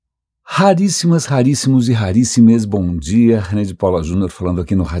Raríssimos e raríssimes, bom dia, René de Paula Júnior falando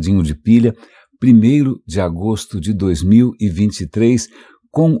aqui no Radinho de Pilha, 1º de agosto de 2023,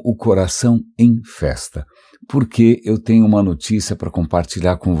 com o coração em festa, porque eu tenho uma notícia para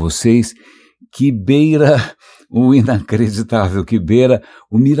compartilhar com vocês que beira o inacreditável, que beira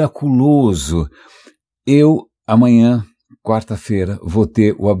o miraculoso. Eu, amanhã, quarta-feira, vou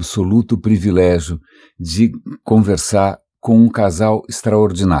ter o absoluto privilégio de conversar com um casal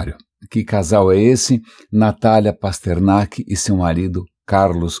extraordinário. Que casal é esse? Natália Pasternak e seu marido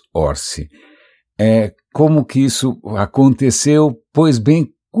Carlos Orsi. Como que isso aconteceu? Pois bem,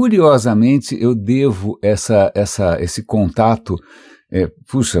 curiosamente, eu devo esse contato,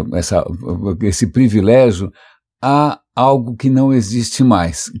 esse privilégio a algo que não existe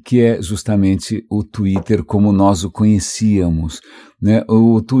mais, que é justamente o Twitter como nós o conhecíamos, né?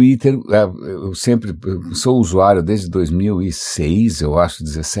 O Twitter, eu sempre sou usuário desde 2006, eu acho,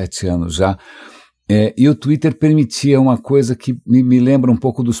 17 anos já, e o Twitter permitia uma coisa que me lembra um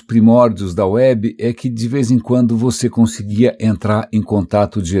pouco dos primórdios da web, é que de vez em quando você conseguia entrar em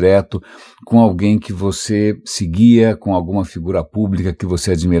contato direto com alguém que você seguia, com alguma figura pública que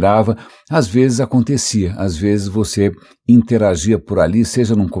você admirava. Às vezes acontecia, às vezes você interagia por ali,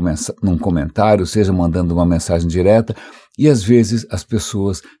 seja num comentário, seja mandando uma mensagem direta, e às vezes as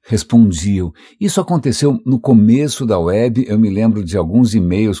pessoas respondiam. Isso aconteceu no começo da web. Eu me lembro de alguns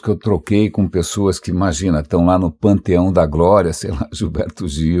e-mails que eu troquei com pessoas que, imagina, estão lá no panteão da glória, sei lá, Gilberto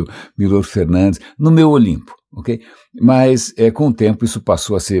Gil, Milor Fernandes, no meu Olimpo. Okay? Mas com o tempo isso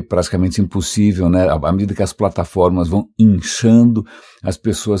passou a ser praticamente impossível, né? À medida que as plataformas vão inchando, as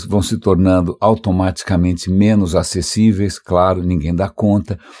pessoas vão se tornando automaticamente menos acessíveis, claro, ninguém dá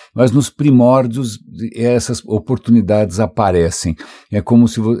conta, mas nos primórdios essas oportunidades aparecem. É como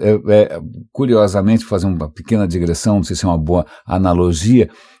se, curiosamente, fazer uma pequena digressão, não sei se é uma boa analogia,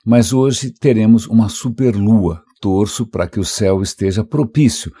 mas hoje teremos uma superlua. Torço para que o céu esteja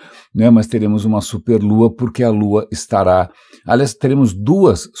propício, né? Mas teremos uma superlua porque a lua estará... Aliás, teremos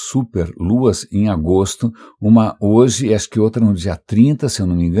 2 superluas em agosto, uma hoje e acho que outra no dia 30, se eu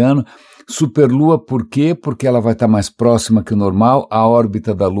não me engano. Superlua por quê? Porque ela vai estar mais próxima que o normal, a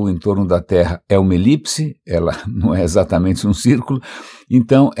órbita da lua em torno da Terra é uma elipse, ela não é exatamente um círculo,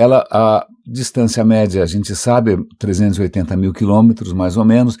 então a distância média, a gente sabe, 380 mil quilômetros mais ou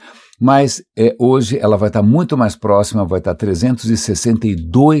menos, mas hoje ela vai estar muito mais próxima, vai estar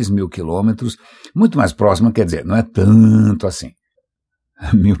 362 mil quilômetros, muito mais próxima, quer dizer, não é tanto assim.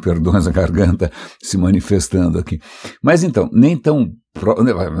 Mil perdões, a garganta se manifestando aqui. Mas então, nem tão...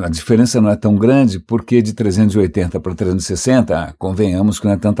 A diferença não é tão grande, porque de 380 para 360, convenhamos que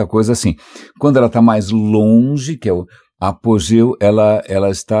não é tanta coisa assim. Quando ela está mais longe, que é o apogeu, ela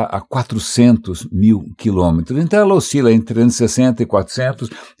está a 400 mil quilômetros. Então ela oscila entre 360 e 400,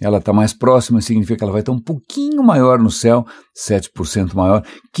 ela está mais próxima, significa que ela vai estar um pouquinho maior no céu, 7% maior,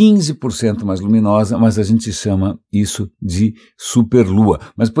 15% mais luminosa, mas a gente chama isso de superlua.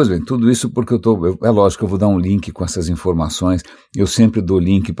 Mas, pois bem, tudo isso porque é lógico que eu vou dar um link com essas informações, eu sempre dou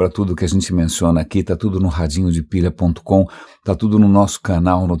link para tudo que a gente menciona aqui, está tudo no radinhodepilha.com, está tudo no nosso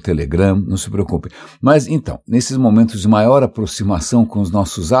canal no Telegram, não se preocupe. Mas então, nesses momentos de maior aproximação com os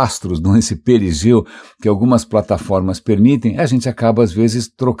nossos astros, nesse perigeu que algumas plataformas permitem, a gente acaba às vezes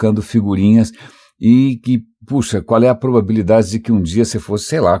trocando figurinhas e que, puxa, qual é a probabilidade de que um dia você fosse,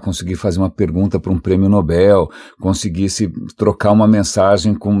 sei lá, conseguir fazer uma pergunta para um prêmio Nobel, conseguisse trocar uma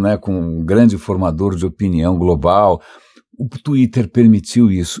mensagem com um grande formador de opinião global. O Twitter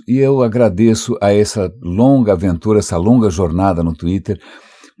permitiu isso e eu agradeço a essa longa aventura, essa longa jornada no Twitter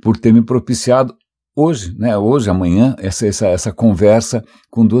por ter me propiciado hoje, amanhã, essa conversa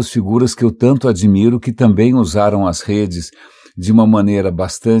com 2 figuras que eu tanto admiro, que também usaram as redes de uma maneira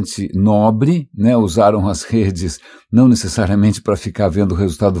bastante nobre, né? Usaram as redes não necessariamente para ficar vendo o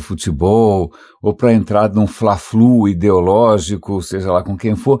resultado do futebol ou para entrar num fla-flu ideológico, seja lá com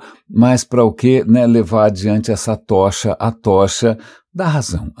quem for, mas para o quê? Né? Levar adiante essa tocha, a tocha da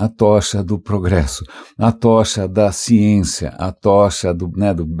razão, a tocha do progresso, a tocha da ciência, a tocha do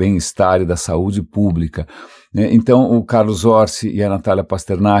bem-estar e da saúde pública. Então, o Carlos Orsi e a Natália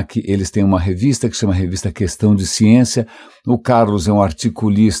Pasternak, eles têm uma revista que chama Revista Questão de Ciência. O Carlos é um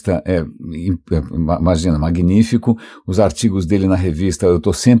articulista, imagina, magnífico. Os artigos dele na revista eu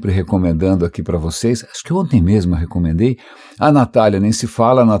estou sempre recomendando aqui para vocês. Acho que ontem mesmo eu recomendei. A Natália nem se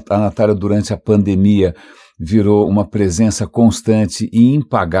fala, a Natália durante a pandemia virou uma presença constante e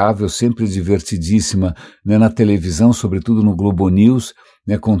impagável, sempre divertidíssima, né, na televisão, sobretudo no Globo News,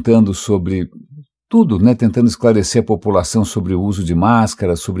 né, contando sobre tudo, né, tentando esclarecer a população sobre o uso de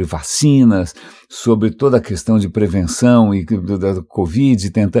máscara, sobre vacinas, sobre toda a questão de prevenção e da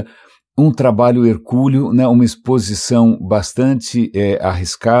Covid, um trabalho hercúleo, né, uma exposição bastante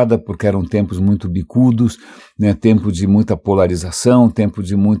arriscada, porque eram tempos muito bicudos, né, tempo de muita polarização, tempo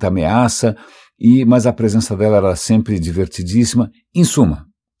de muita ameaça, mas a presença dela era sempre divertidíssima. Em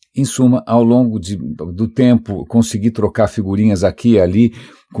suma, ao longo do tempo, consegui trocar figurinhas aqui e ali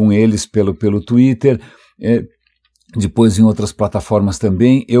com eles pelo Twitter, depois em outras plataformas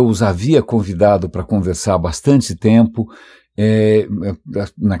também. Eu os havia convidado para conversar há bastante tempo,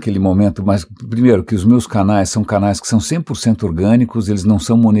 naquele momento, mas primeiro que os meus canais são canais que são 100% orgânicos, eles não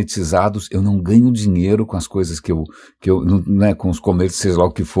são monetizados, eu não ganho dinheiro com as coisas que eu né, com os comerciais, seja lá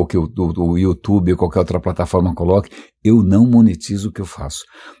o que for que o YouTube ou qualquer outra plataforma coloque, eu não monetizo o que eu faço,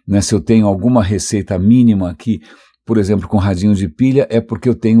 né? Se eu tenho alguma receita mínima aqui, por exemplo, com radinho de pilha, é porque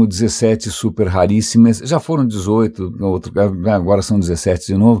eu tenho 17 super raríssimas, já foram 18, agora são 17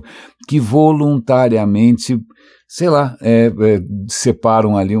 de novo, que voluntariamente, sei lá,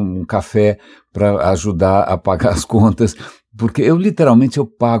 separam ali um café para ajudar a pagar as contas, porque eu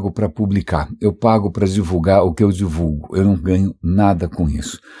pago para publicar, eu pago para divulgar o que eu divulgo, eu não ganho nada com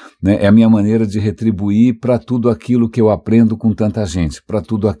isso, né? É a minha maneira de retribuir para tudo aquilo que eu aprendo com tanta gente, para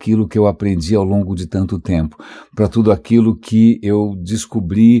tudo aquilo que eu aprendi ao longo de tanto tempo, para tudo aquilo que eu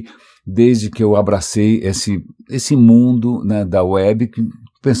descobri desde que eu abracei esse mundo, né, da web.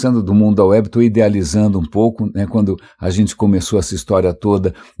 Pensando do mundo da web, estou idealizando um pouco, né? Quando a gente começou essa história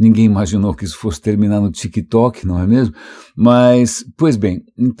toda, ninguém imaginou que isso fosse terminar no TikTok, não é mesmo? Mas, pois bem,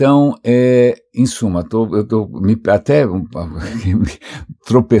 então, em suma, eu estou até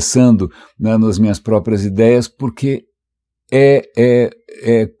tropeçando, né, nas minhas próprias ideias, porque é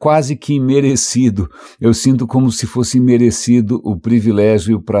quase que imerecido. Eu sinto como se fosse imerecido o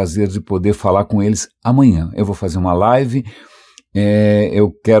privilégio e o prazer de poder falar com eles amanhã. Eu vou fazer uma live.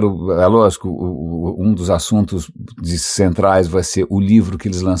 Eu quero, lógico, um dos assuntos centrais vai ser o livro que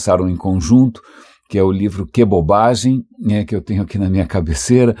eles lançaram em conjunto, que é o livro Que Bobagem, que eu tenho aqui na minha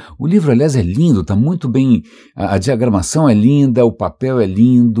cabeceira. O livro, aliás, é lindo, está muito bem, a diagramação é linda, o papel é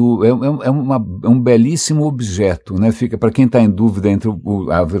lindo, é um belíssimo objeto, né? Fica, para quem está em dúvida entre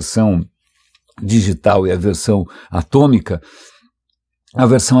a versão digital e a versão atômica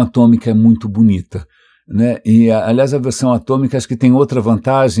é muito bonita, né? E, aliás, a versão atômica acho que tem outra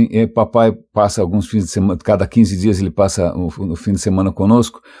vantagem, papai passa alguns fins de semana, cada 15 dias ele passa o fim de semana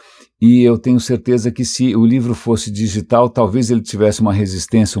conosco, e eu tenho certeza que se o livro fosse digital, talvez ele tivesse uma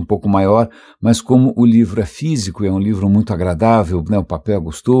resistência um pouco maior, mas como o livro é físico, é um livro muito agradável, né, o papel é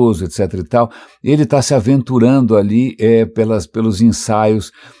gostoso, etc. e tal, ele está se aventurando ali pelos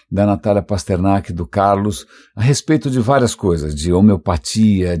ensaios da Natália Pasternak, do Carlos, a respeito de várias coisas, de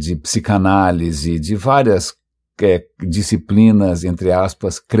homeopatia, de psicanálise, de várias disciplinas, entre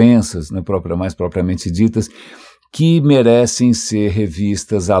aspas, crenças, né, mais propriamente ditas, que merecem ser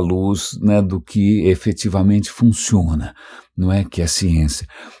revistas à luz, né, do que efetivamente funciona, não é, que é ciência.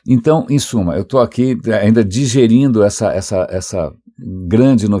 Então, em suma, eu estou aqui ainda digerindo essa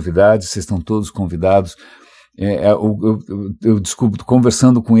grande novidade, vocês estão todos convidados. Eu desculpo,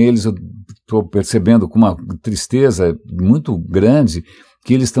 conversando com eles, eu estou percebendo com uma tristeza muito grande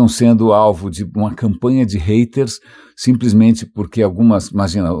que eles estão sendo alvo de uma campanha de haters, simplesmente porque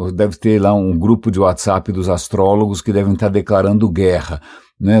imagina, deve ter lá um grupo de WhatsApp dos astrólogos que devem estar declarando guerra,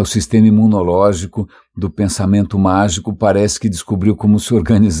 né? O sistema imunológico do pensamento mágico parece que descobriu como se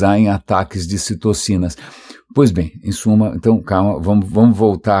organizar em ataques de citocinas. Pois bem, em suma, então calma, vamos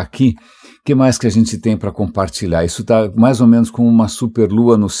voltar aqui. O que mais que a gente tem para compartilhar? Isso está mais ou menos como uma super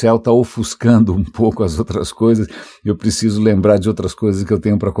lua no céu, está ofuscando um pouco as outras coisas. Eu preciso lembrar de outras coisas que eu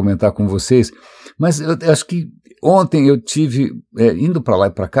tenho para comentar com vocês. Mas eu acho que ontem eu tive, indo para lá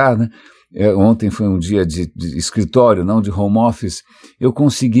e para cá, né? Ontem foi um dia de escritório, não de home office. Eu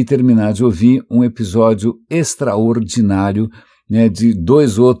consegui terminar de ouvir um episódio extraordinário, né, de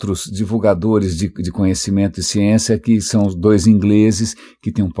dois outros divulgadores de conhecimento e ciência, que são os dois ingleses, que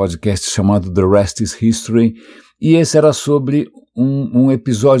tem um podcast chamado The Rest is History, e esse era sobre um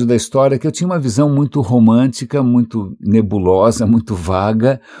episódio da história que eu tinha uma visão muito romântica, muito nebulosa, muito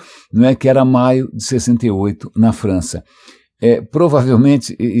vaga, não é, que era Maio de 68 na França.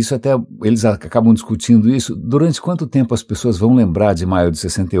 Provavelmente, isso até, eles acabam discutindo isso, durante quanto tempo as pessoas vão lembrar de Maio de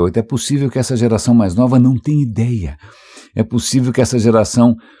 68? É possível que essa geração mais nova não tenha ideia. É possível que essa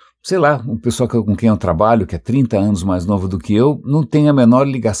geração, sei lá, o pessoal com quem eu trabalho, que é 30 anos mais novo do que eu, não tenha a menor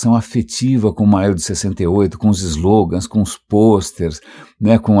ligação afetiva com o Maio de 68, com os slogans, com os posters,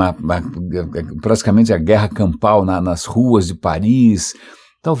 né, com praticamente a guerra campal nas ruas de Paris.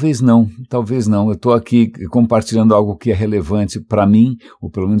 Talvez não. Eu estou aqui compartilhando algo que é relevante para mim, ou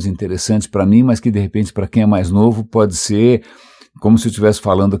pelo menos interessante para mim, mas que de repente para quem é mais novo pode ser como se eu estivesse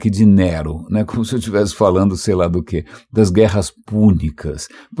falando aqui de Nero, né? Como se eu estivesse falando, sei lá do quê, das guerras púnicas.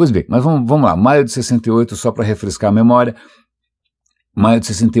 Pois bem, mas vamos lá, maio de 68, só para refrescar a memória. Maio de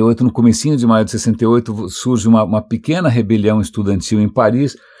 68, no comecinho de maio de 68, surge uma pequena rebelião estudantil em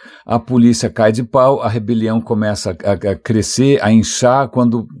Paris, a polícia cai de pau, a rebelião começa a crescer, a inchar,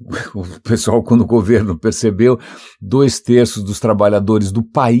 quando o governo percebeu, 2/3 dos trabalhadores do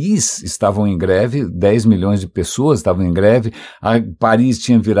país estavam em greve, 10 milhões de pessoas estavam em greve, Paris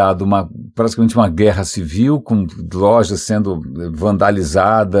tinha virado praticamente uma guerra civil, com lojas sendo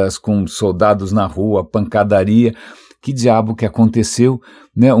vandalizadas, com soldados na rua, pancadaria. Que diabo que aconteceu,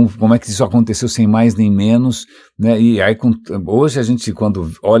 né? Como é que isso aconteceu sem mais nem menos, né? E aí hoje a gente,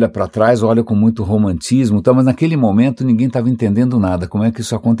 quando olha para trás, olha com muito romantismo, tá? Mas naquele momento ninguém estava entendendo nada, como é que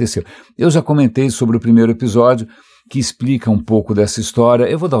isso aconteceu. Eu já comentei sobre o primeiro episódio, que explica um pouco dessa história.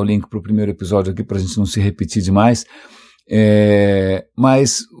 Eu vou dar o link para o primeiro episódio aqui para a gente não se repetir demais.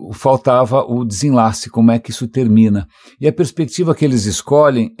 Mas faltava o desenlace, como é que isso termina. E a perspectiva que eles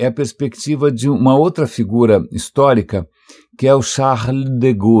escolhem é a perspectiva de uma outra figura histórica, que é o Charles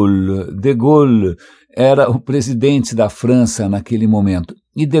de Gaulle. De Gaulle era o presidente da França naquele momento.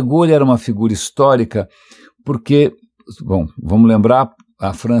 E de Gaulle era uma figura histórica porque, bom, vamos lembrar,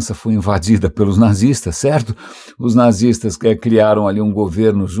 a França foi invadida pelos nazistas, certo? Os nazistas criaram ali um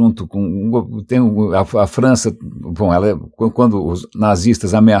governo junto com... a França, bom, quando os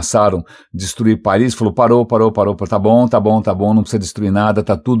nazistas ameaçaram destruir Paris, falou, parou, tá bom, não precisa destruir nada,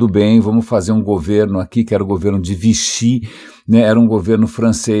 tá tudo bem, vamos fazer um governo aqui, que era o governo de Vichy, né? Era um governo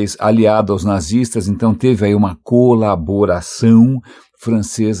francês aliado aos nazistas, então teve aí uma colaboração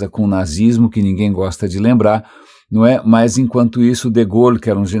francesa com o nazismo, que ninguém gosta de lembrar, não é? Mas enquanto isso, de Gaulle, que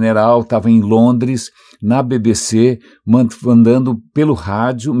era um general, estava em Londres, na BBC, mandando pelo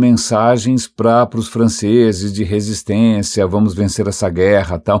rádio mensagens para os franceses de resistência, vamos vencer essa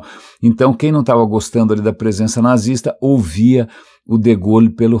guerra, tal. Então, quem não estava gostando ali da presença nazista, ouvia o de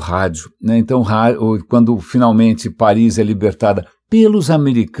Gaulle pelo rádio, né? Então, quando finalmente Paris é libertada pelos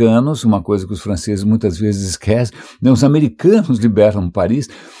americanos, uma coisa que os franceses muitas vezes esquecem, né? Os americanos libertam Paris,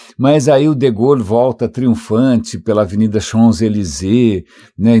 mas aí o de Gaulle volta triunfante pela Avenida Champs-Élysées,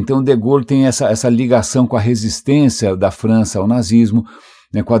 né? Então o de Gaulle tem essa ligação com a resistência da França ao nazismo,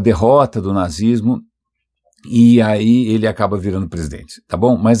 né? Com a derrota do nazismo, e aí ele acaba virando presidente, tá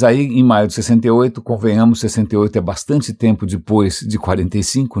bom? Mas aí em maio de 68, convenhamos, 68 é bastante tempo depois de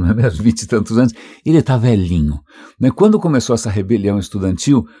 45, não é mesmo? 20 e tantos anos, ele tá velhinho, né? Quando começou essa rebelião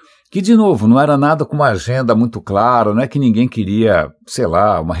estudantil, que, de novo, não era nada com uma agenda muito clara, não é que ninguém queria, sei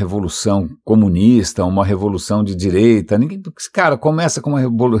lá, uma revolução comunista, uma revolução de direita, cara, começa com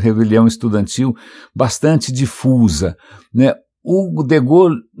uma rebelião estudantil bastante difusa, né? O de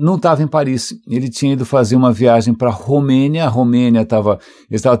Gaulle não estava em Paris, ele tinha ido fazer uma viagem para a Romênia, ele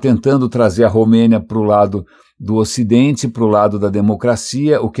estava tentando trazer a Romênia para o lado do Ocidente, para o lado da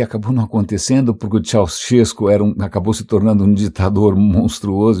democracia, o que acabou não acontecendo, porque o Ceausescu acabou se tornando um ditador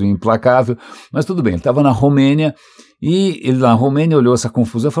monstruoso e implacável, mas tudo bem, ele estava na Romênia, e ele na Romênia olhou essa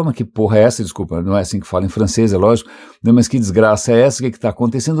confusão e falou, mas que porra é essa? Desculpa, não é assim que fala em francês, é lógico, mas que desgraça é essa, o que está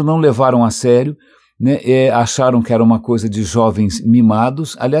acontecendo? Não levaram a sério, né, acharam que era uma coisa de jovens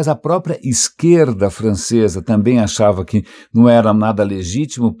mimados. Aliás, a própria esquerda francesa também achava que não era nada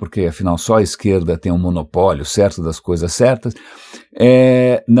legítimo, porque afinal só a esquerda tem um monopólio certo das coisas certas.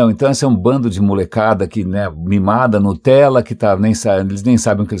 Não, então esse é um bando de molecada que, né, mimada, Nutella, que eles nem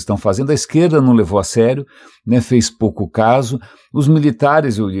sabem o que eles estão fazendo. A esquerda não levou a sério, né, fez pouco caso. Os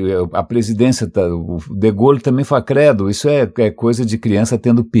militares, a presidência, o de Gaulle também foi credo, isso é coisa de criança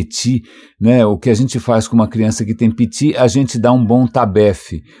tendo piti, né? O que a gente faz com uma criança que tem piti, a gente dá um bom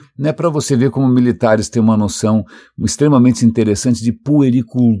tabefe, né? Para você ver como militares têm uma noção extremamente interessante de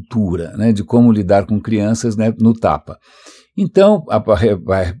puericultura, né? De como lidar com crianças, né, no tapa. Então, a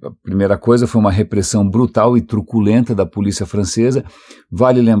primeira coisa foi uma repressão brutal e truculenta da polícia francesa.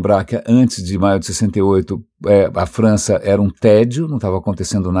 Vale lembrar que antes de maio de 68, a França era um tédio, não estava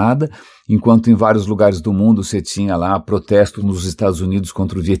acontecendo nada, enquanto em vários lugares do mundo você tinha lá protestos nos Estados Unidos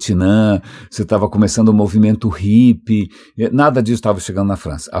contra o Vietnã, você estava começando o movimento hippie, nada disso estava chegando na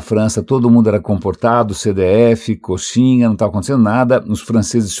França. A França, todo mundo era comportado, CDF, coxinha, não estava acontecendo nada, os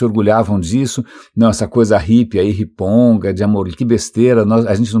franceses se orgulhavam disso, não, essa coisa hippie aí, riponga, de amor, que besteira,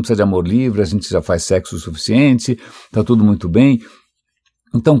 a gente não precisa de amor livre, a gente já faz sexo o suficiente, está tudo muito bem.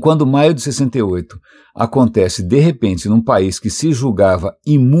 Então, quando maio de 68 acontece, de repente, num país que se julgava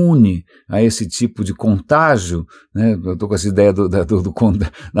imune a esse tipo de contágio, né? Eu estou com essa ideia da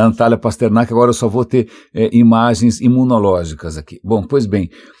Natália Pasternak, agora eu só vou ter imagens imunológicas aqui. Bom, pois bem,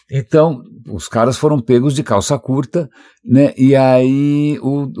 Então, os caras foram pegos de calça curta, né? E aí,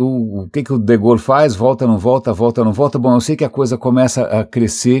 o que o De Gaulle faz? Volta, não volta, volta, não volta. Bom, eu sei que a coisa começa a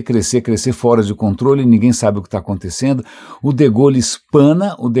crescer fora de controle, ninguém sabe o que está acontecendo. O De Gaulle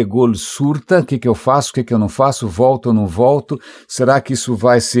espana, o De Gaulle surta, o que eu faço, o que eu não faço, volto ou não volto? Será que isso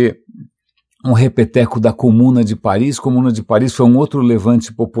vai ser um repeteco da Comuna de Paris? Comuna de Paris foi um outro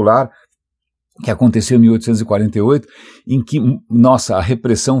levante popular que aconteceu em 1848, em que, nossa, a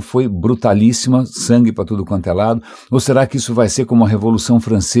repressão foi brutalíssima, sangue para tudo quanto é lado. Ou será que isso vai ser como a Revolução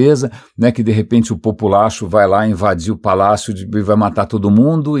Francesa, né, que de repente o populacho vai lá invadir o palácio e vai matar todo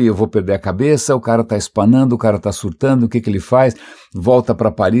mundo e eu vou perder a cabeça, o cara está espanando, o cara está surtando, o que ele faz? Volta para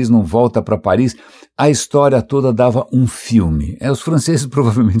Paris, não volta para Paris? A história toda dava um filme. Os franceses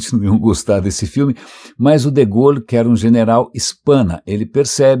provavelmente não iam gostar desse filme, mas o De Gaulle, que era um general, espana. Ele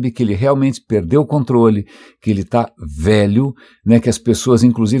percebe que ele realmente perdeu o controle, que ele está velho, né, que as pessoas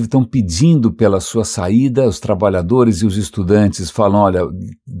inclusive estão pedindo pela sua saída, os trabalhadores e os estudantes falam, olha,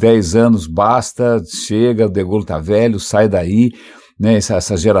 10 anos basta, chega, o De Gaulle está velho, sai daí, né,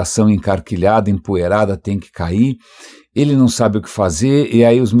 essa geração encarquilhada, empoeirada tem que cair. Ele não sabe o que fazer, e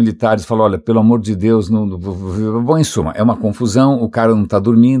aí os militares falam, olha, pelo amor de Deus, bom, em suma, é uma confusão, o cara não está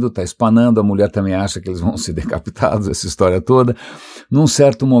dormindo, está espanando, a mulher também acha que eles vão ser decapitados, essa história toda. Num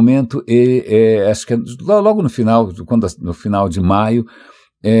certo momento, acho que logo no final, no final de maio,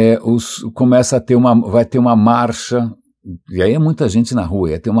 começa a ter vai ter uma marcha, e aí é muita gente na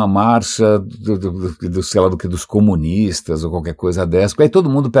rua, ia ter uma marcha sei lá, dos comunistas ou qualquer coisa dessa, porque aí todo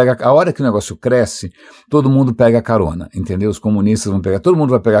mundo pega, a hora que o negócio cresce, todo mundo pega carona, entendeu? Os comunistas vão pegar, todo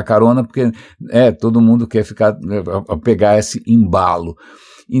mundo vai pegar carona porque todo mundo quer pegar esse embalo.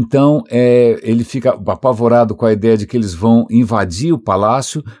 Então, ele fica apavorado com a ideia de que eles vão invadir o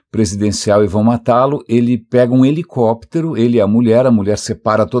palácio presidencial e vão matá-lo. Ele pega um helicóptero, ele e a mulher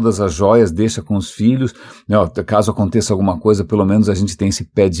separa todas as joias, deixa com os filhos, né, caso aconteça alguma coisa, pelo menos a gente tem esse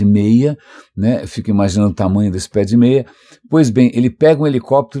pé de meia, né, fica imaginando o tamanho desse pé de meia. Pois bem, ele pega um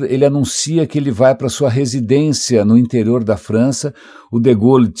helicóptero, ele anuncia que ele vai para sua residência no interior da França. O De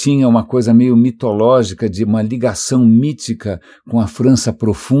Gaulle tinha uma coisa meio mitológica, de uma ligação mítica com a França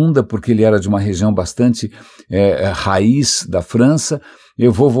profunda, porque ele era de uma região bastante raiz da França.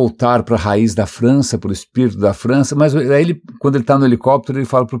 Eu vou voltar para a raiz da França, para o espírito da França, mas aí quando ele está no helicóptero, ele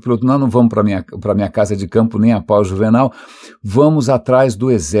fala para o piloto, não vamos para minha casa de campo, nem a pau Juvenal, vamos atrás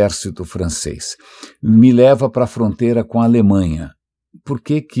do exército francês. Me leva para a fronteira com a Alemanha. Por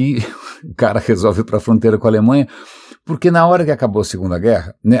que o cara resolve ir para a fronteira com a Alemanha? Porque na hora que acabou a Segunda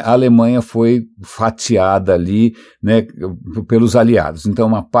Guerra, né, a Alemanha foi fatiada ali, né, pelos aliados. Então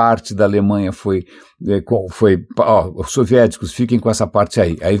uma parte da Alemanha foi os soviéticos fiquem com essa parte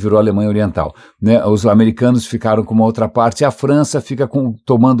aí virou a Alemanha Oriental, né, os americanos ficaram com uma outra parte, a França fica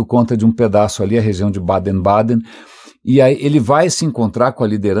tomando conta de um pedaço ali, a região de Baden-Baden. E aí ele vai se encontrar com a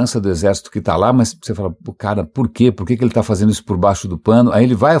liderança do exército que está lá, mas você fala, cara, por quê? Por que ele está fazendo isso por baixo do pano? Aí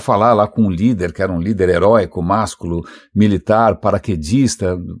ele vai falar lá com um líder, que era um líder heróico, másculo, militar,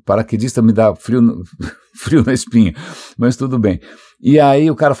 paraquedista me dá frio na espinha, mas tudo bem. E aí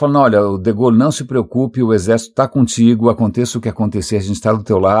o cara fala, não, olha, o De Gaulle, não se preocupe, o exército está contigo, aconteça o que acontecer, a gente está do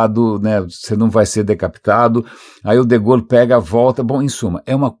teu lado, né, você não vai ser decapitado. Aí o De Gaulle pega, volta, bom, em suma,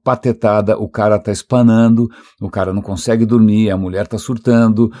 é uma patetada, o cara está espanando, o cara não consegue dormir, a mulher está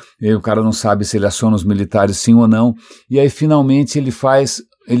surtando, e o cara não sabe se ele aciona os militares sim ou não, e aí finalmente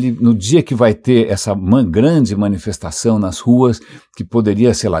no dia que vai ter essa grande manifestação nas ruas, que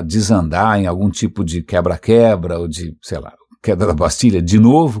poderia, sei lá, desandar em algum tipo de quebra-quebra, ou de, sei lá, queda da Bastilha de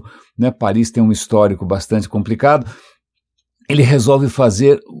novo, né? Paris tem um histórico bastante complicado, ele resolve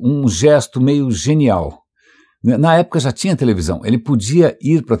fazer um gesto meio genial. Na época já tinha televisão, ele podia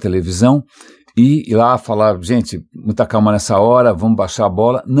ir para a televisão e ir lá falar, gente, muita calma nessa hora, vamos baixar a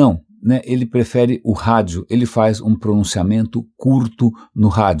bola. Não, né? Ele prefere o rádio, ele faz um pronunciamento curto no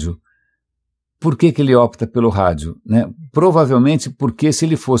rádio. Por que ele opta pelo rádio? Né? Provavelmente porque se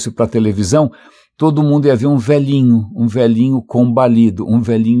ele fosse para a televisão, todo mundo ia ver um velhinho combalido, um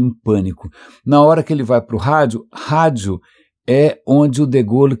velhinho em pânico. Na hora que ele vai para o rádio é onde o De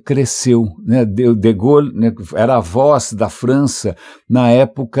Gaulle cresceu, né? O De Gaulle, né, era a voz da França na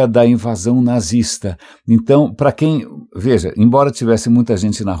época da invasão nazista. Então, para quem, veja, embora tivesse muita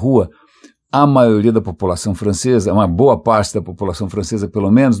gente na rua, a maioria da população francesa, uma boa parte da população francesa pelo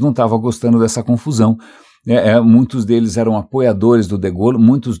menos, não estava gostando dessa confusão. Muitos deles eram apoiadores do De Gaulle,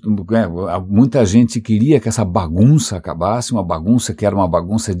 muita gente queria que essa bagunça acabasse, uma bagunça que era uma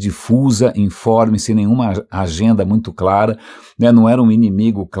bagunça difusa, informe, sem nenhuma agenda muito clara, né, não era um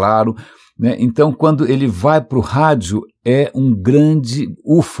inimigo claro, né? Então, quando ele vai para o rádio, é um grande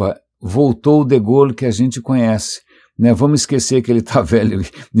ufa, voltou o De Gaulle que a gente conhece. Né, vamos esquecer que ele está velho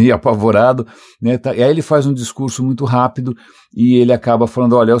e apavorado, né, e aí ele faz um discurso muito rápido e ele acaba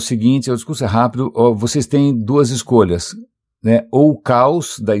falando, olha, é o seguinte, o discurso é rápido, vocês têm duas escolhas, né, ou o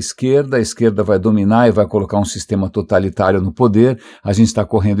caos da esquerda, a esquerda vai dominar e vai colocar um sistema totalitário no poder, a gente está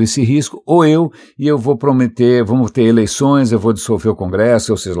correndo esse risco, ou eu vou prometer, vamos ter eleições, eu vou dissolver o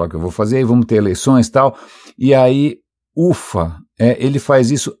Congresso, ou seja lá o que eu vou fazer, e vamos ter eleições e tal, e aí, ufa, ele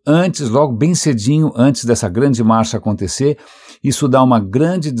faz isso antes, logo bem cedinho, antes dessa grande marcha acontecer, isso dá uma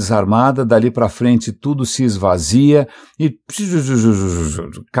grande desarmada, dali para frente tudo se esvazia e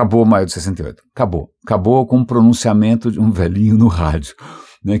acabou Maio de 68, acabou com o pronunciamento de um velhinho no rádio,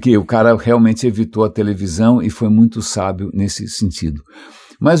 né, que o cara realmente evitou a televisão e foi muito sábio nesse sentido.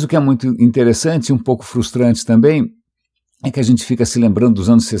 Mas o que é muito interessante e um pouco frustrante também, é que a gente fica se lembrando dos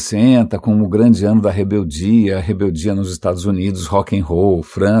anos 60 como o grande ano da rebeldia, a rebeldia nos Estados Unidos, rock and roll,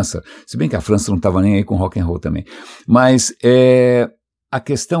 França, se bem que a França não estava nem aí com rock and roll também, mas a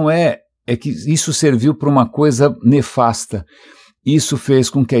questão é que isso serviu para uma coisa nefasta, isso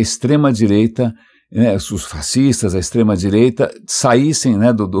fez com que a extrema-direita, né, os fascistas, a extrema-direita, saíssem,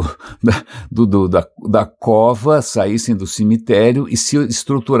 né, da cova, saíssem do cemitério e se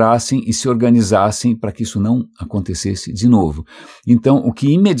estruturassem e se organizassem para que isso não acontecesse de novo. Então, o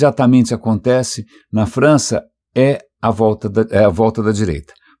que imediatamente acontece na França é a volta da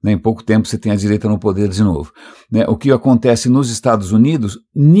direita. Em pouco tempo você tem a direita no poder de novo. Né? O que acontece nos Estados Unidos,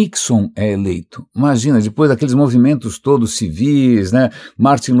 Nixon é eleito. Imagina, depois daqueles movimentos todos civis, né?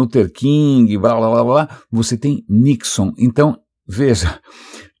 Martin Luther King, blá, blá, blá, blá, você tem Nixon. Então, veja,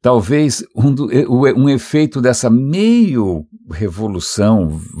 talvez um efeito dessa meio revolução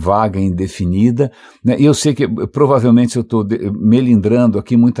vaga e indefinida, né? E eu sei que provavelmente eu estou melindrando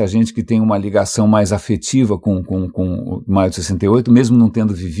aqui muita gente que tem uma ligação mais afetiva com Maio de 68, mesmo não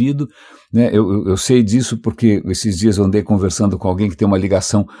tendo vivido, né? Eu sei disso porque esses dias eu andei conversando com alguém que tem uma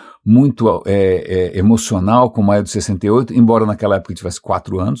ligação muito emocional com Maio de 68, embora naquela época tivesse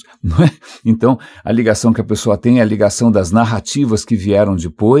 4 anos, não é? Então, a ligação que a pessoa tem é a ligação das narrativas que vieram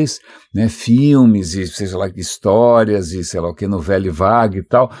depois, né? Filmes e seja lá histórias e sei lá o que, novela e vaga e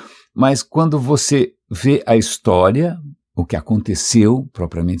tal, mas quando você vê a história, o que aconteceu,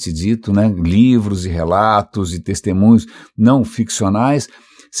 propriamente dito, né? Livros e relatos e testemunhos não ficcionais,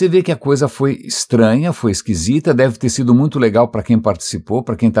 você vê que a coisa foi estranha, foi esquisita, deve ter sido muito legal para quem participou,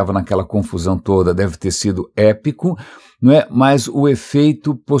 para quem estava naquela confusão toda, deve ter sido épico, não é? Mas o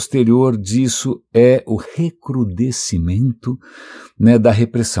efeito posterior disso é o recrudescimento, né, da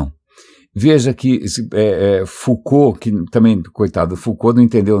repressão. Veja que Foucault, que também, coitado, Foucault não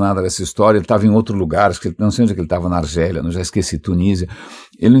entendeu nada dessa história, ele estava em outro lugar, acho que não sei onde ele estava, na Argélia, já esqueci, Tunísia,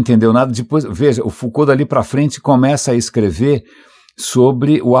 ele não entendeu nada, depois, veja, o Foucault dali para frente começa a escrever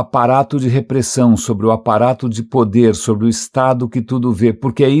sobre o aparato de repressão, sobre o aparato de poder, sobre o Estado que tudo vê,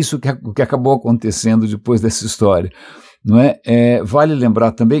 porque é isso que acabou acontecendo depois dessa história. Não é? Vale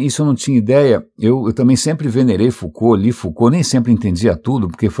lembrar também, isso eu não tinha ideia, eu também sempre venerei Foucault, li Foucault, nem sempre entendia tudo,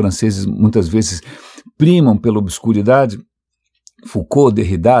 porque franceses muitas vezes primam pela obscuridade, Foucault,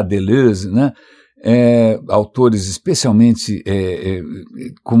 Derrida, Deleuze, né? Autores especialmente,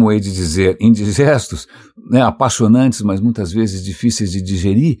 como hei de dizer, indigestos, né? Apaixonantes, mas muitas vezes difíceis de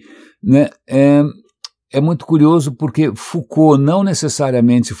digerir, né? É muito curioso porque Foucault não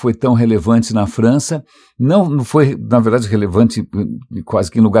necessariamente foi tão relevante na França, não foi, na verdade, relevante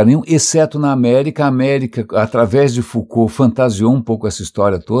quase que em lugar nenhum, exceto na América. A América, através de Foucault, fantasiou um pouco essa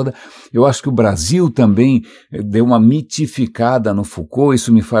história toda. Eu acho que o Brasil também deu uma mitificada no Foucault,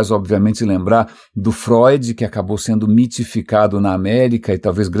 isso me faz, obviamente, lembrar do Freud, que acabou sendo mitificado na América, e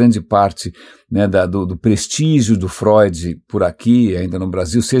talvez grande parte, né, do prestígio do Freud por aqui, ainda no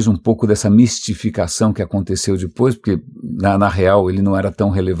Brasil, seja um pouco dessa mistificação que aconteceu depois, porque na real ele não era tão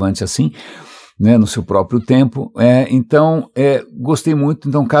relevante assim, né, no seu próprio tempo. Então, gostei muito.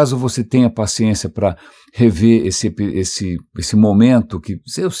 Então, caso você tenha paciência para rever esse momento, que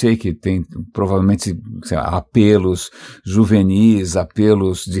eu sei que tem provavelmente apelos juvenis,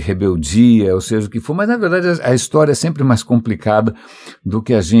 apelos de rebeldia, ou seja, o que for, mas na verdade a história é sempre mais complicada do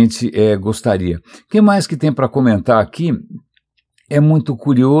que a gente gostaria. O que mais que tem para comentar aqui? É muito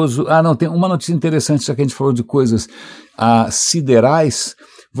curioso. Não, tem uma notícia interessante, já que a gente falou de coisas siderais.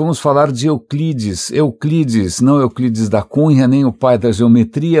 Vamos falar de Euclides, não Euclides da Cunha, nem o pai da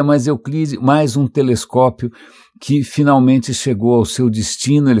geometria, mas Euclides, mais um telescópio que finalmente chegou ao seu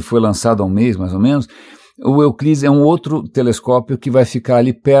destino, ele foi lançado há um mês, mais ou menos. O Euclides é um outro telescópio que vai ficar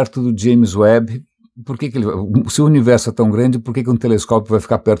ali perto do James Webb, se o universo é tão grande, por que um telescópio vai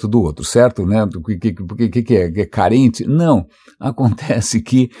ficar perto do outro, certo? Né? O que é? É carente? Não. Acontece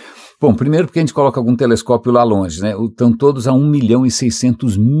que, bom, primeiro porque a gente coloca algum telescópio lá longe, né? Estão todos a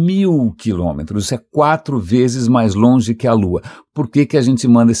 1.600.000 quilômetros. Isso é 4 vezes mais longe que a Lua. Por que a gente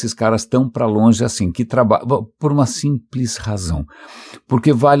manda esses caras tão para longe assim? Por uma simples razão.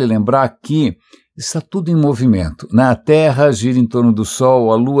 Porque vale lembrar que está tudo em movimento. A Terra gira em torno do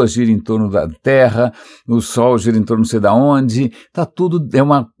Sol, a Lua gira em torno da Terra, o Sol gira em torno não sei de onde, está tudo,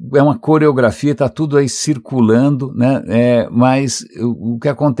 é uma coreografia, está tudo aí circulando, né? Mas o que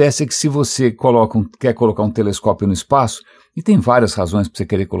acontece é que se você quer colocar um telescópio no espaço, e tem várias razões para você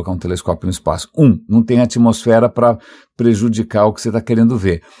querer colocar um telescópio no espaço. 1, não tem atmosfera para prejudicar o que você está querendo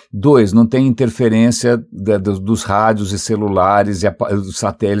ver. 2, não tem interferência dos rádios e celulares e dos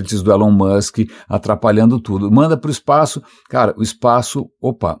satélites do Elon Musk atrapalhando tudo. Manda para o espaço, cara, o espaço,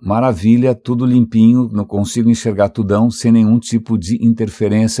 opa, maravilha, tudo limpinho, não consigo enxergar tudão, sem nenhum tipo de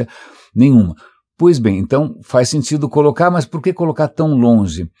interferência nenhuma. Pois bem, então faz sentido colocar, mas por que colocar tão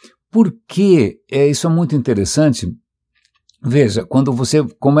longe? Porque isso é muito interessante. Veja, quando você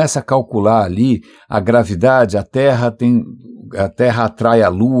começa a calcular ali a gravidade, a Terra atrai a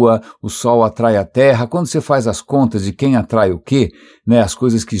Lua, o Sol atrai a Terra, quando você faz as contas de quem atrai o quê, né, as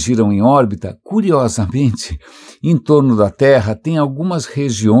coisas que giram em órbita, curiosamente, em torno da Terra tem algumas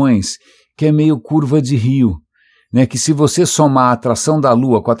regiões que é meio curva de rio, né, que se você somar a atração da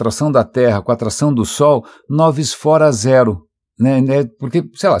Lua com a atração da Terra, com a atração do Sol, 9 fora 0. Né, porque,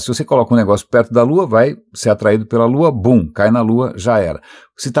 sei lá, se você coloca um negócio perto da Lua, vai ser atraído pela Lua, bum, cai na Lua, já era.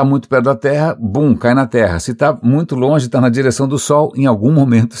 Se está muito perto da Terra, bum, cai na Terra. Se está muito longe, está na direção do Sol, em algum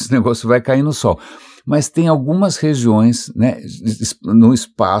momento esse negócio vai cair no Sol. Mas tem algumas regiões, né, no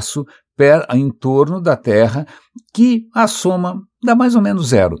espaço, em torno da Terra, que a soma dá mais ou menos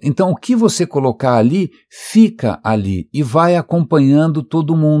 0. Então, o que você colocar ali, fica ali e vai acompanhando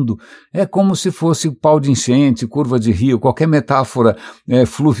todo mundo. É como se fosse pau de enchente, curva de rio, qualquer metáfora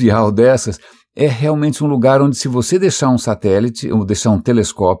fluvial dessas. É realmente um lugar onde, se você deixar um satélite, ou deixar um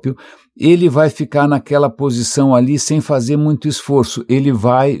telescópio, ele vai ficar naquela posição ali sem fazer muito esforço. Ele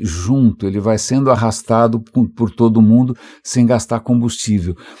vai junto, ele vai sendo arrastado por todo mundo sem gastar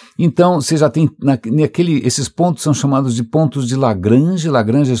combustível. Então, você já tem, esses pontos são chamados de pontos de Lagrange.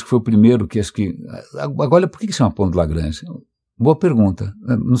 Lagrange acho que foi o primeiro que agora, por que chama ponto de Lagrange? Boa pergunta.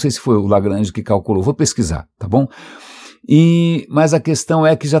 Não sei se foi o Lagrange que calculou. Vou pesquisar, tá bom? Mas a questão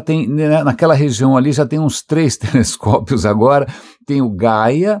é que já tem, naquela região ali, já tem uns 3 telescópios agora, tem o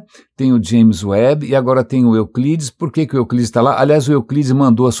Gaia, tem o James Webb e agora tem o Euclides. Por que o Euclides está lá? Aliás, o Euclides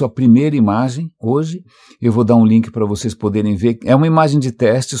mandou a sua primeira imagem hoje, eu vou dar um link para vocês poderem ver, é uma imagem de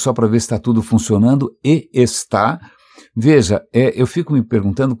teste só para ver se está tudo funcionando, e está. Veja, eu fico me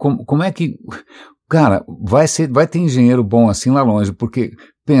perguntando como é que, cara, vai ter engenheiro bom assim lá longe, porque,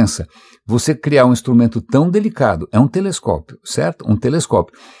 pensa, você criar um instrumento tão delicado, é um telescópio, certo? Um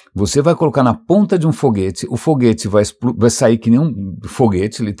telescópio. Você vai colocar na ponta de um foguete, o foguete vai sair que nem um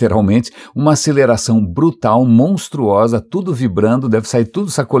foguete, literalmente, uma aceleração brutal, monstruosa, tudo vibrando, deve sair tudo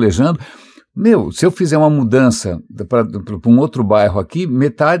sacolejando. Se eu fizer uma mudança para um outro bairro aqui,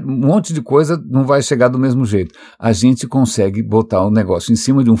 um monte de coisa não vai chegar do mesmo jeito. A gente consegue botar o negócio em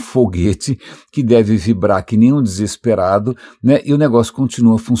cima de um foguete que deve vibrar que nem um desesperado, né? E o negócio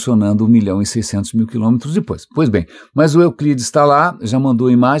continua funcionando 1.600.000 quilômetros depois. Pois bem, mas o Euclides está lá, já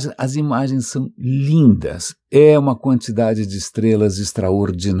mandou imagens, as imagens são lindas. É uma quantidade de estrelas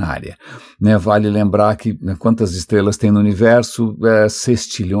extraordinária, né? Vale lembrar que, né, quantas estrelas tem no universo? 6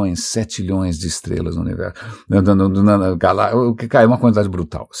 7 de estrelas no universo. O que cai é uma quantidade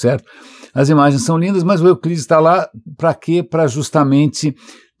brutal, certo? As imagens são lindas, mas o Euclides está lá para quê? Para justamente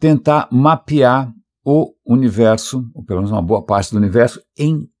tentar mapear o universo, ou pelo menos uma boa parte do universo,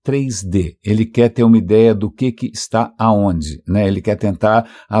 em 3D. Ele quer ter uma ideia do que está aonde, né? Ele quer tentar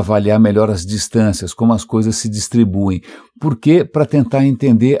avaliar melhor as distâncias, como as coisas se distribuem. Por quê? Para tentar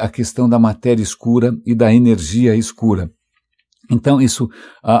entender a questão da matéria escura e da energia escura. Então,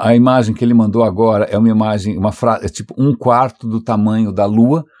 a imagem que ele mandou agora é uma imagem, é tipo 1/4 do tamanho da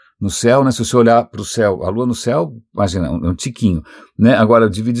Lua no céu, né? Se você olhar para o céu, a Lua no céu, imagina, é um tiquinho, né? Agora,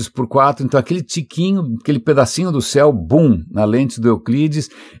 divide isso por 4, então aquele tiquinho, aquele pedacinho do céu, bum, na lente do Euclides,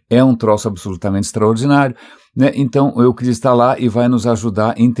 é um troço absolutamente extraordinário, né? Então, o Euclides está lá e vai nos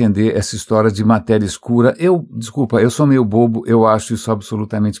ajudar a entender essa história de matéria escura. Desculpa, eu sou meio bobo, eu acho isso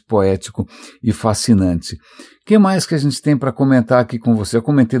absolutamente poético e fascinante. O que mais que a gente tem para comentar aqui com você? Eu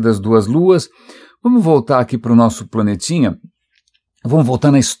comentei das 2 luas, vamos voltar aqui para o nosso planetinha. Vamos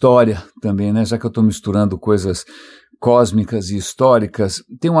voltar na história também, né? Já que eu estou misturando coisas cósmicas e históricas.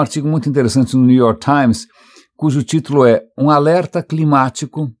 Tem um artigo muito interessante no New York Times, cujo título é Um Alerta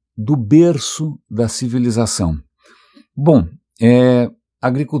Climático do Berço da Civilização. Bom, a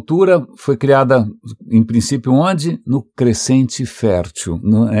agricultura foi criada, em princípio, onde? No crescente fértil,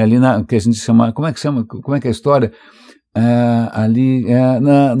 ali que a gente chama, como é que é a história? Ali,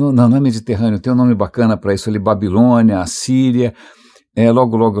 não é Mediterrâneo, tem um nome bacana para isso ali, Babilônia, Assíria,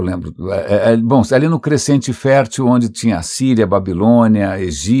 logo eu lembro. Bom, ali no crescente fértil, onde tinha Assíria, Babilônia,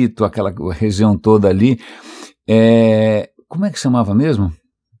 Egito, aquela região toda ali, como é que chamava mesmo?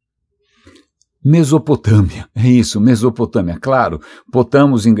 Mesopotâmia, é isso, Mesopotâmia, claro,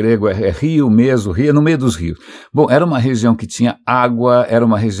 potamos em grego rio, rio, é no meio dos rios. Bom, era uma região que tinha água, era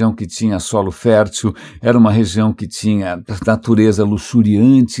uma região que tinha solo fértil, era uma região que tinha natureza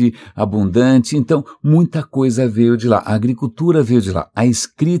luxuriante, abundante, então muita coisa veio de lá, a agricultura veio de lá, a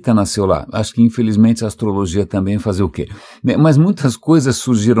escrita nasceu lá, acho que infelizmente a astrologia também fazer o quê? Mas muitas coisas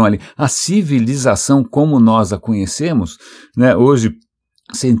surgiram ali, a civilização como nós a conhecemos, né, hoje,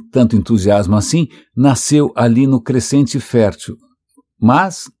 sem tanto entusiasmo assim, nasceu ali no crescente fértil.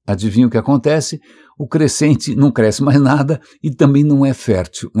 Mas, adivinha o que acontece? O crescente não cresce mais nada e também não é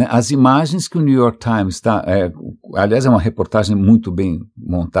fértil, né? As imagens que o New York Times está... aliás, é uma reportagem muito bem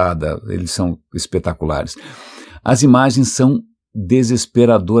montada, eles são espetaculares. As imagens são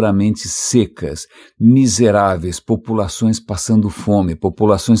desesperadoramente secas, miseráveis, populações passando fome,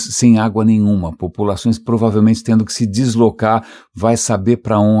 populações sem água nenhuma, populações provavelmente tendo que se deslocar, vai saber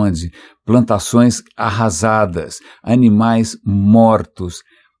para onde, plantações arrasadas, animais mortos.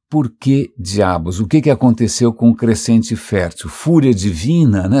 Por que diabos? O que aconteceu com o crescente fértil? Fúria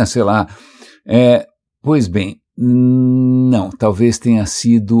divina, né? Sei lá. Pois bem, não, talvez tenha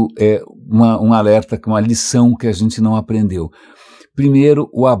sido um alerta, uma lição que a gente não aprendeu. Primeiro,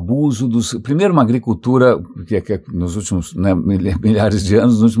 o abuso primeiro, uma agricultura que nos últimos milhares de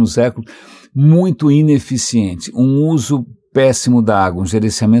anos, nos últimos séculos, muito ineficiente, um uso péssimo da água, um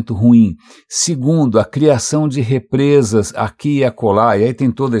gerenciamento ruim. Segundo, a criação de represas aqui e acolá, e aí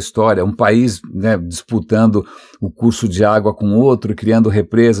tem toda a história, um país, né, disputando o curso de água com outro, criando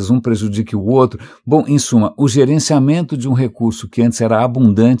represas, um prejudica o outro. Bom, em suma, o gerenciamento de um recurso que antes era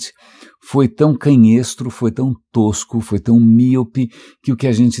abundante foi tão canhestro, foi tão tosco, foi tão míope, que o que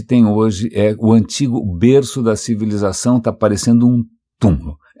a gente tem hoje é o antigo berço da civilização, está parecendo um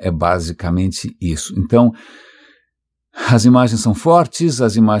túmulo. É basicamente isso. Então, as imagens são fortes,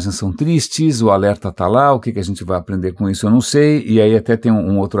 as imagens são tristes, o alerta está lá, o que a gente vai aprender com isso eu não sei, e aí até tem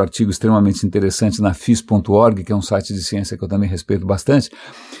um outro artigo extremamente interessante na fis.org, que é um site de ciência que eu também respeito bastante,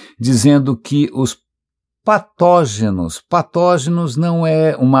 dizendo que os patógenos não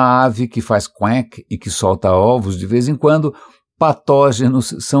é uma ave que faz quack e que solta ovos de vez em quando.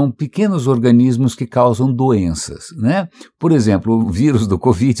 Patógenos são pequenos organismos que causam doenças, né? Por exemplo, o vírus do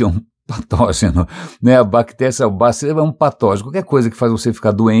Covid é um patógeno, né? A bactéria, o bacilo é um patógeno. Qualquer coisa que faz você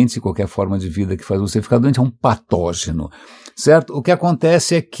ficar doente, qualquer forma de vida que faz você ficar doente é um patógeno, certo? O que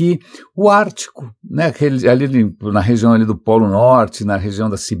acontece é que o Ártico, né? Ali na região ali do Polo Norte, na região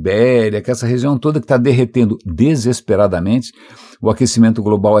da Sibéria, que essa região toda que está derretendo desesperadamente, o aquecimento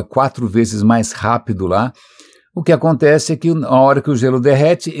global é 4 vezes mais rápido lá. O que acontece é que na hora que o gelo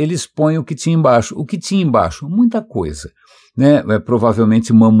derrete, ele expõe o que tinha embaixo. O que tinha embaixo? Muita coisa, né?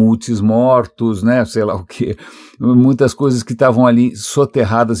 Provavelmente mamutes mortos, né? Sei lá o quê. Muitas coisas que estavam ali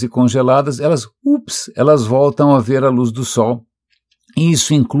soterradas e congeladas, elas voltam a ver a luz do sol. E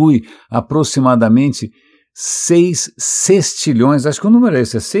isso inclui aproximadamente 6 sextilhões, acho que o número é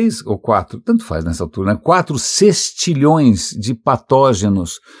esse, é 6 ou 4, tanto faz nessa altura, né? 4 sextilhões de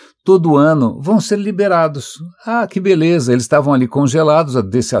patógenos todo ano vão ser liberados. Ah, que beleza, eles estavam ali congelados há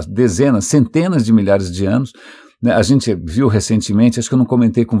dezenas, centenas de milhares de anos. Né? A gente viu recentemente, acho que eu não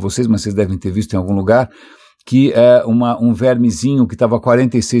comentei com vocês, mas vocês devem ter visto em algum lugar, que um vermezinho que estava há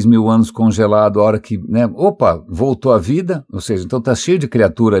 46 mil anos congelado, a hora que, né, voltou à vida, ou seja, então está cheio de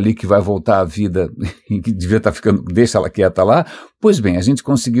criatura ali que vai voltar à vida e que devia estar ficando, deixa ela quieta lá. Pois bem, a gente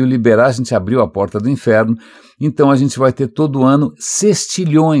conseguiu liberar, a gente abriu a porta do inferno, então a gente vai ter todo ano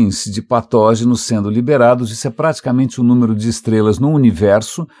sextilhões de patógenos sendo liberados. Isso é praticamente o número de estrelas no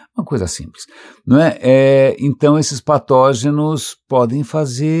universo, uma coisa simples, não é? Então esses patógenos podem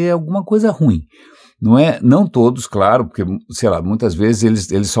fazer alguma coisa ruim. Não é? Não todos, claro, porque, sei lá, muitas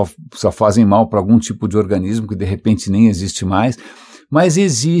vezes eles só fazem mal para algum tipo de organismo que de repente nem existe mais, mas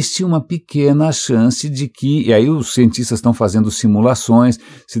existe uma pequena chance de que, e aí os cientistas estão fazendo simulações,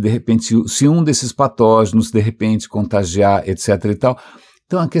 se de repente, se um desses patógenos de repente contagiar, etc e tal.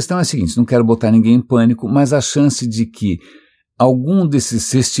 Então a questão é a seguinte, não quero botar ninguém em pânico, mas a chance de que algum desses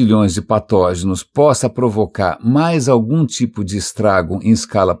sextilhões de patógenos possa provocar mais algum tipo de estrago em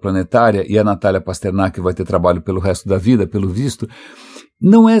escala planetária, e a Natália Pasternak vai ter trabalho pelo resto da vida, pelo visto,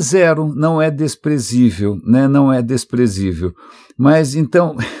 não é zero, não é desprezível, né? Não é desprezível. Mas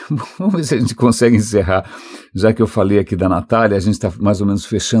então, vamos ver se a gente consegue encerrar, já que eu falei aqui da Natália, a gente está mais ou menos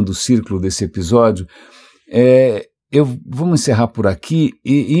fechando o círculo desse episódio. Vamos encerrar por aqui,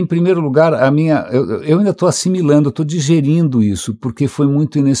 e em primeiro lugar, eu ainda estou assimilando, estou digerindo isso, porque foi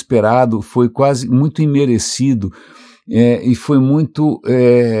muito inesperado, foi quase muito imerecido, e foi muito...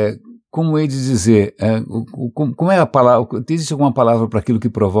 como hei de dizer, como é a palavra, existe alguma palavra para aquilo que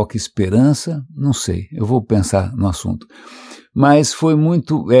provoca esperança? Não sei, eu vou pensar no assunto. Mas foi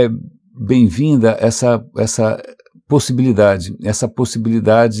muito bem-vinda essa possibilidade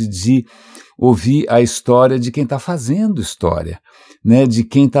de ouvir a história de quem está fazendo história, né? De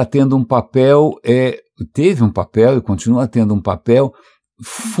quem está tendo um papel, teve um papel e continua tendo um papel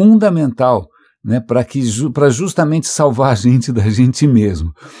fundamental, né, para justamente salvar a gente da gente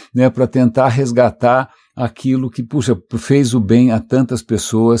mesmo, né, para tentar resgatar aquilo que, puxa, fez o bem a tantas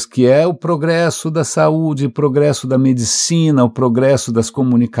pessoas, que é o progresso da saúde, o progresso da medicina, o progresso das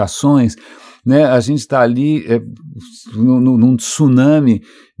comunicações, né? A gente está ali num tsunami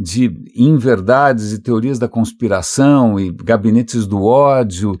de inverdades e teorias da conspiração e gabinetes do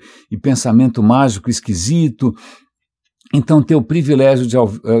ódio e pensamento mágico esquisito. Então, ter o privilégio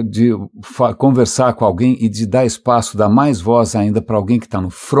de conversar com alguém e de dar espaço, dar mais voz ainda para alguém que está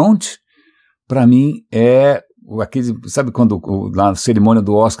no front, para mim é aquele, sabe quando na cerimônia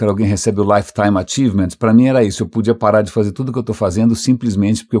do Oscar alguém recebe o Lifetime Achievement? Para mim era isso, eu podia parar de fazer tudo o que eu estou fazendo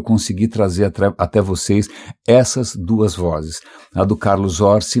simplesmente porque eu consegui trazer até vocês essas duas vozes, a do Carlos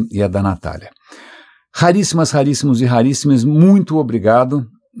Orsi e a da Natália. Raríssimos e raríssimas, muito obrigado.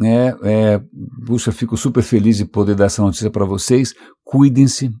 Puxa, fico super feliz de poder dar essa notícia para vocês.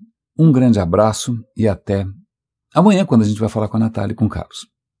 Cuidem-se, um grande abraço e até amanhã, quando a gente vai falar com a Natália e com o Carlos.